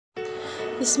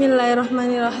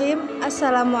Bismillahirrahmanirrahim.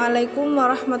 Assalamualaikum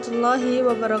warahmatullahi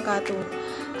wabarakatuh.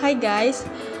 Hi guys,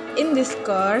 in this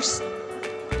course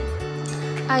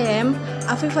I am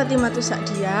Afifatimatu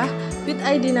Sa'diyah with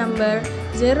ID number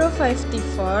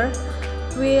 054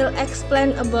 will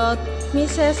explain about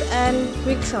Mises and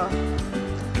Wicksell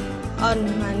on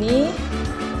money,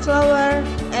 flower,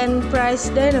 and price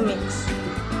dynamics.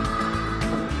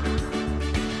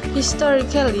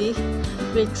 Historically,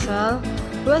 Wicksell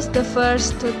was the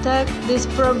first to take this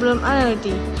problem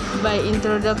analytically by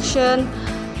introduction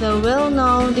the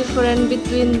well-known difference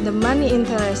between the money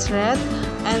interest rate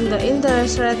and the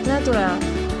interest rate natural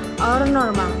or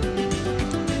normal.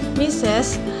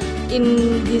 Mises,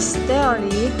 in his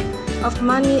theory of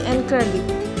money and credit,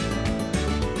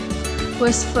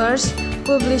 was first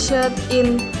published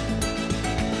in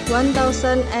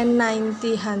 1912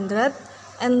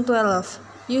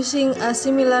 using a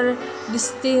similar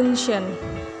distinction.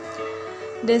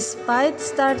 Despite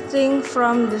starting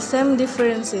from the same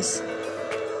differences,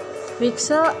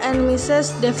 Wicksell and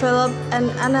Mises developed an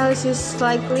analysis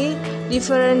slightly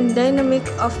different dynamic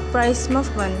of price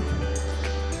movement.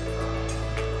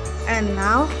 And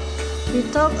now, we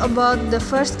talk about the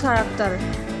first character,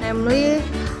 namely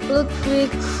Ludwig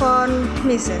von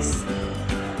Mises.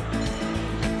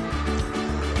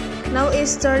 Now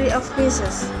is story of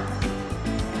Mises.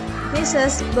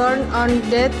 Mises, born on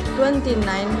date 29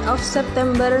 of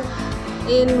September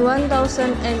in 1881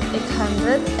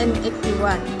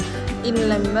 in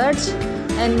Lemberg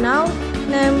and now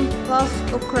named of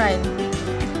Ukraine.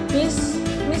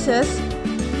 Mises,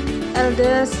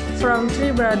 eldest from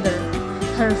three brothers.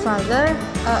 Her father,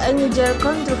 an engineer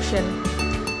construction,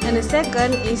 and the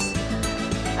second is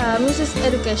Mrs.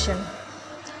 Education.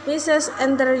 Mises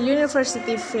entered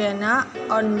University Vienna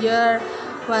on year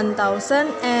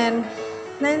 1901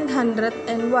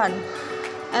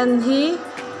 and he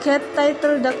get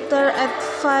title doctor at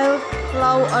Phil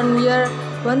Law on year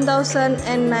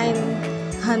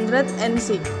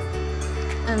 1906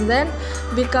 and then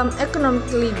become economic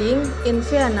leading in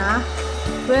Vienna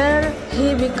where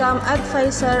he become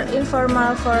advisor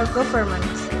informal for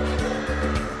governments.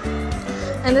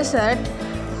 And the third,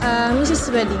 Mrs.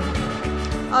 Wedding.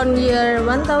 On year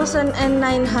 1938,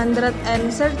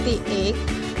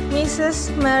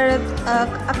 Mrs. married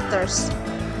actors.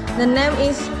 The name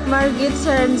is Margit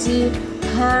Serenzi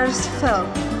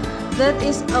Hersfeld. That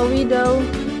is a widow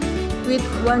with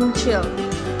one child.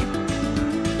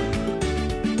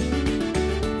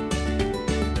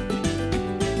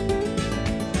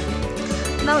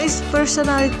 Now is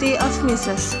personality of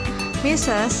Mises.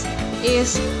 Mises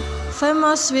is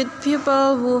famous with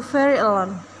people who very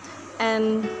alone.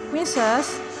 And Mises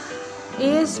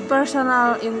is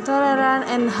personal, intolerant,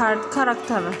 and hard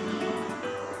character.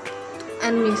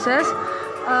 And Mises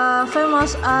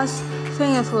famous as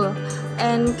vengeful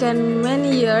and can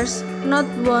many years not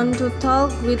want to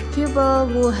talk with people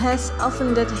who has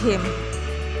offended him.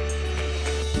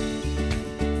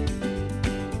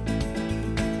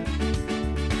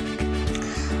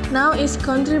 Now is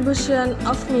contribution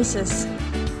of Mises.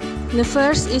 The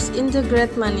first is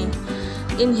integrate money.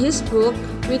 In his book,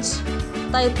 which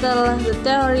titled The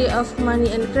Theory of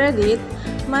Money and Credit,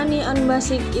 money on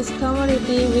basic is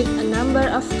commodity with a number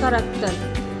of characters,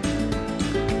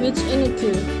 which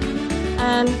inequal.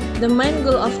 And the main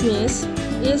goal of Mises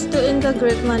is to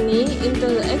integrate money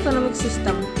into the economic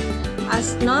system,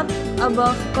 as not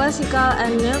above classical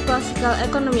and neoclassical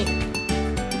economic.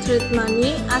 Treat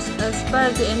money as a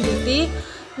separate entity,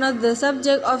 not the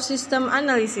subject of system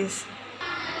analysis.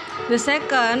 The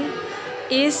second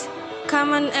is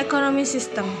common economy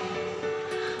system.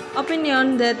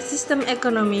 Opinion that system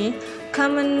economy,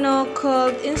 common no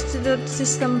called institute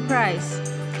system price.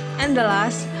 And the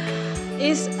last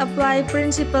is apply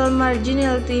principle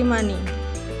marginality money.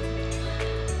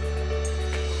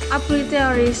 Apply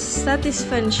theory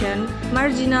satisfaction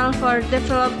marginal for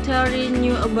developed theory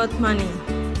new about money.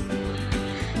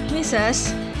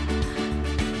 Mises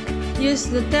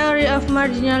used the theory of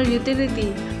marginal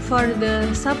utility for the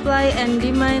supply and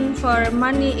demand for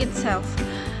money itself.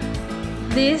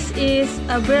 This is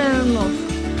a brilliant move.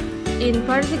 In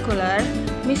particular,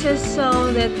 Mises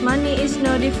saw that money is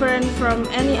no different from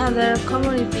any other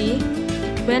commodity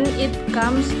when it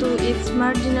comes to its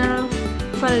marginal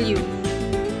value.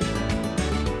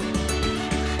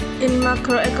 In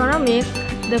macroeconomics,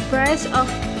 the price of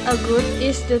a good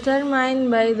is determined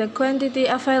by the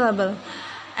quantity available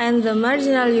and the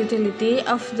marginal utility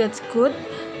of that good.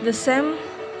 The same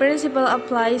principle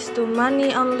applies to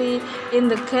money only in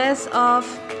the case of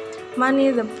money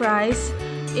the price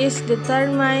is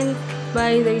determined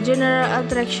by the general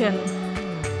attraction.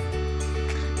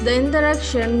 The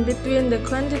interaction between the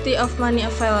quantity of money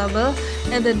available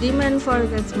and the demand for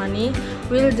that money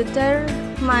will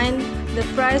determine the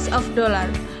price of dollar.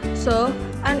 So,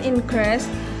 an increase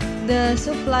the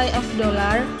supply of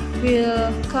dollar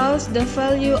will cause the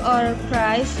value or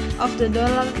price of the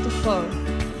dollar to fall.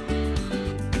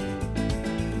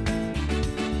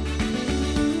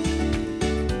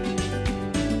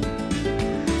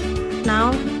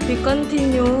 Now, we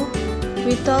continue.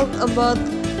 We talk about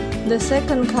the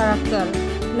second character,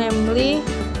 namely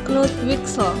Knut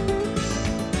Wicksell.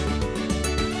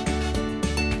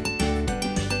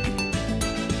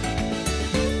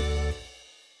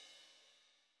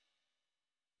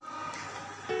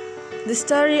 The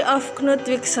story of Knut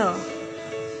Wicksell.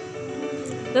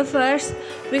 The first,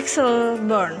 Wicksell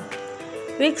born.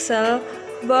 Wicksell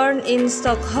born in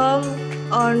Stockholm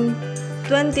on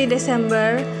 20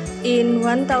 December in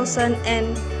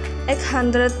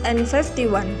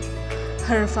 1851.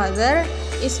 Her father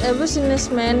is a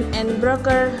businessman and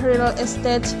broker real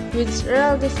estate with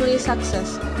relatively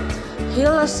success. He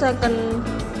was second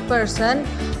person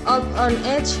out on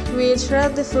age with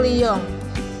relatively young.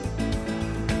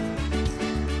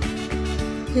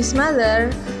 His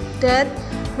mother died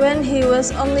when he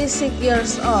was only 6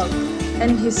 years old,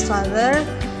 and his father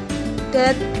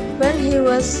died when he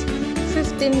was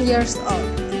 15 years old.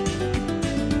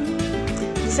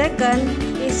 The second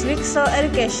is Wicksell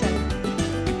education.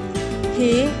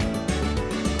 He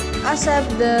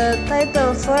accepted the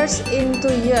title first in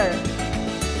 2 years,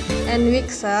 and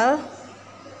Wicksell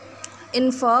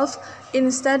involved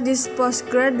in studies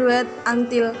postgraduate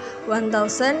until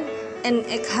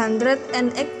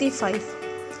 1885.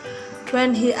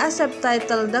 When he accepted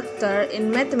title doctor in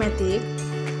mathematics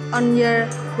on year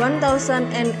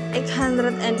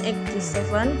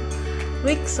 1887,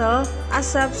 Wicksell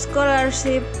accepted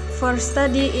scholarship for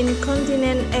study in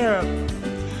continental Europe,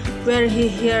 where he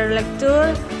heard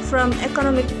lecture from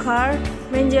economic car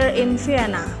major in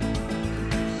Vienna.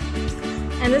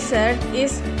 And the third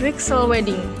is Wicksell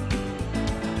wedding.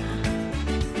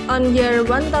 On year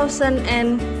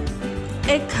 1887,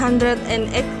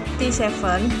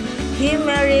 he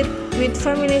married with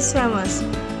feminist famous.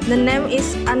 The name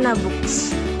is Anna Books.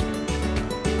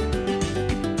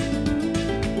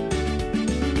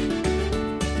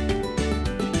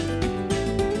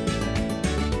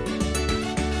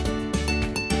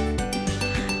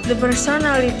 The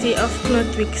personality of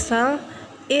Knut Wicksell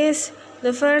is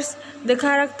the first, the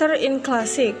character in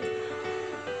classic.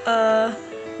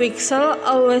 Wicksell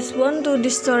always want to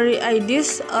destroy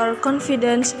ideas or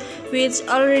confidence which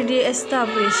already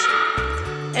established.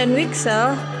 And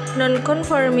Wicksell,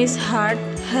 non-conformist heart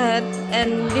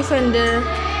and defender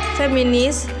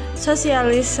feminist,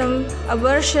 socialism,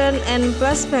 abortion, and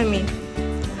blasphemy.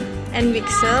 And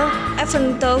Wicksell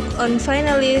even talk on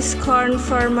finally scorn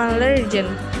formal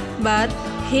religion, but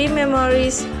he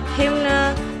memorized hymn,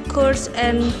 course,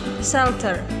 and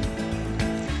psalter.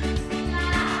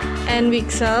 And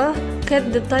Wicksell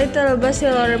get the title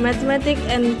Bachelor Mathematics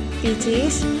and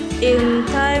Physics in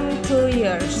time 2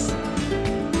 years.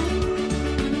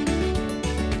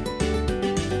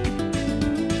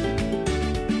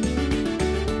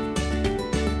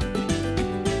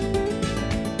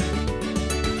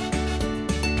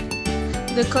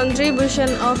 The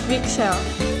contribution of Wicksell.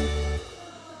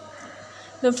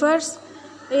 The first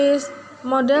is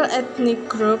model ethnic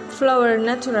group flower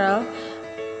natural,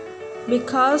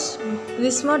 because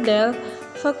this model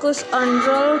focus on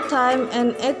role, time,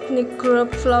 and ethnic group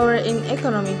flower in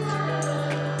economic.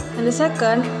 And the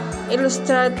second,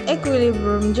 illustrate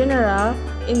equilibrium general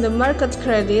in the market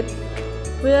credit,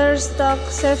 where stock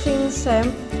savings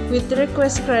same with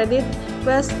request credit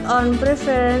based on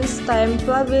preference time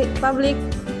public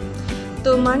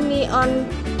to money on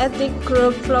ethnic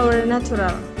group flower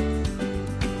natural.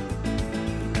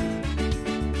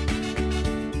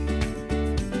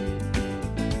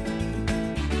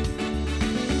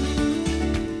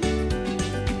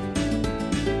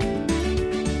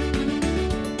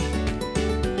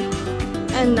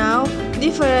 And now,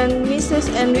 different Mises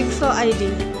and Wicksell ID.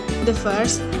 The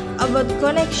first, about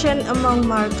connection among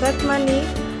market money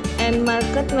and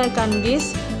market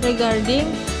mechanisms regarding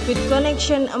with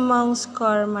connection among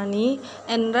score money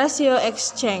and ratio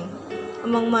exchange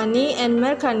among money and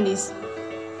mechanisms.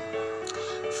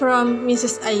 From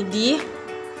Mises ID,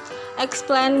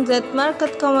 explain that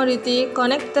market commodity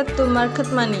connected to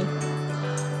market money.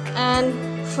 And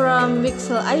from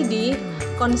Wicksell ID,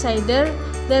 consider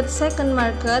that second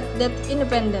market that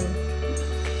independent.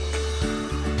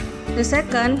 The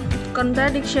second,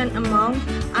 contradiction among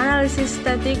analysis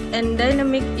static and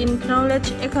dynamic in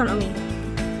knowledge economy.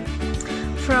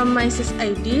 from Mises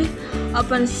ID,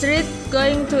 open street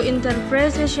going to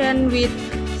interpretation with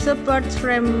support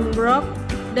framework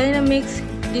dynamics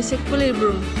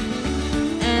disequilibrium,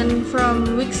 and from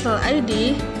Wicksell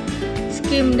ID,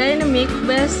 scheme dynamic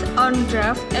based on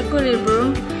draft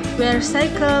equilibrium where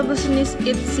cycle business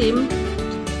it seem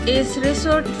is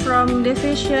result from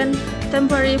deviation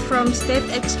temporary from state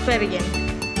experience.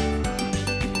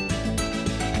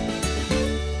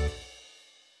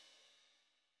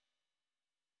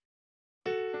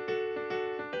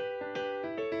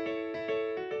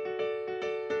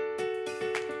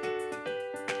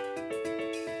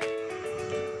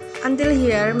 Until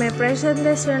here, my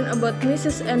presentation about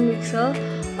Mises and Wicksell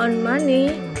on money,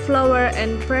 flow,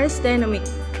 and price dynamic.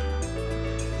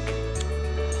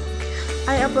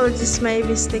 I apologize my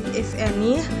mistake if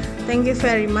any. Thank you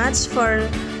very much for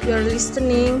your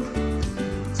listening.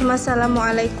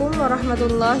 Wassalamualaikum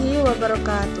warahmatullahi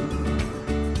wabarakatuh.